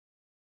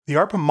The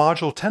ARP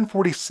Module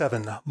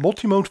 1047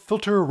 Multimode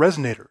Filter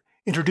Resonator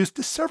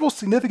introduced several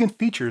significant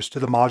features to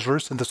the modular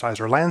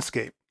synthesizer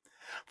landscape.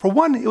 For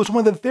one, it was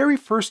one of the very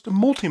first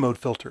multimode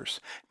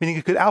filters, meaning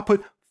it could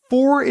output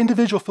 4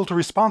 individual filter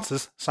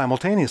responses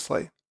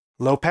simultaneously: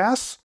 low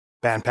pass,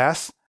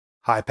 bandpass,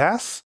 high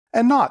pass,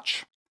 and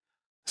notch.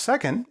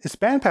 Second, its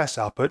bandpass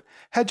output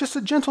had just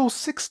a gentle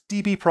 6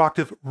 dB per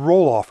octave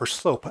roll-off or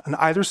slope on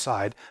either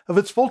side of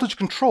its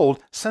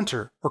voltage-controlled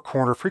center or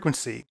corner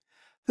frequency.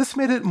 This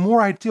made it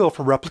more ideal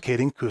for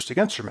replicating acoustic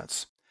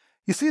instruments.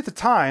 You see, at the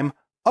time,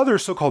 other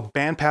so-called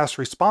bandpass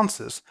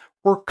responses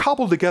were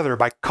cobbled together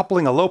by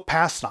coupling a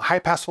low-pass and a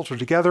high-pass filter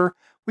together,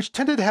 which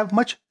tended to have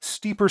much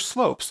steeper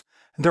slopes,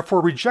 and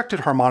therefore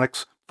rejected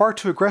harmonics far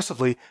too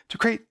aggressively to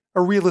create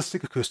a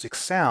realistic acoustic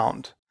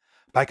sound.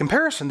 By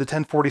comparison, the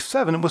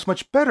 1047 was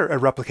much better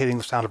at replicating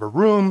the sound of a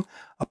room,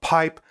 a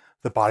pipe,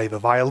 the body of a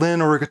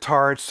violin or a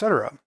guitar,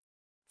 etc.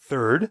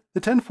 Third, the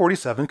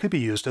 1047 could be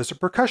used as a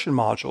percussion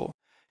module.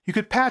 You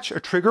could patch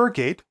a trigger or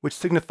gate, which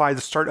signified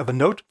the start of a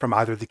note from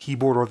either the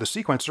keyboard or the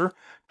sequencer,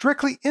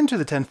 directly into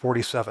the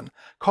 1047,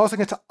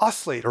 causing it to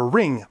oscillate or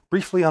ring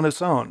briefly on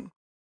its own.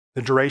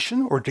 The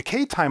duration or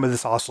decay time of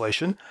this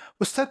oscillation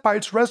was set by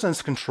its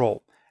resonance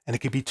control, and it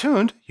could be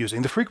tuned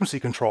using the frequency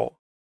control.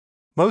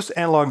 Most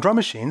analog drum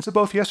machines of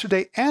both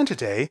yesterday and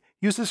today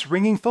use this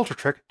ringing filter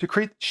trick to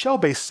create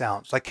shell-based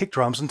sounds like kick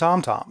drums and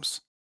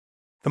tom-toms.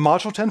 The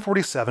Module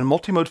 1047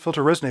 Multimode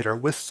Filter Resonator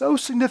was so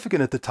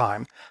significant at the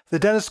time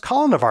that Dennis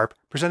Collin of ARP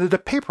presented a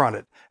paper on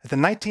it at the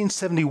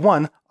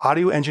 1971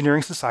 Audio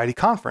Engineering Society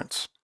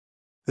Conference.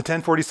 The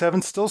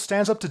 1047 still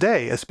stands up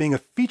today as being a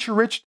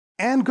feature-rich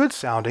and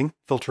good-sounding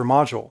filter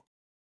module.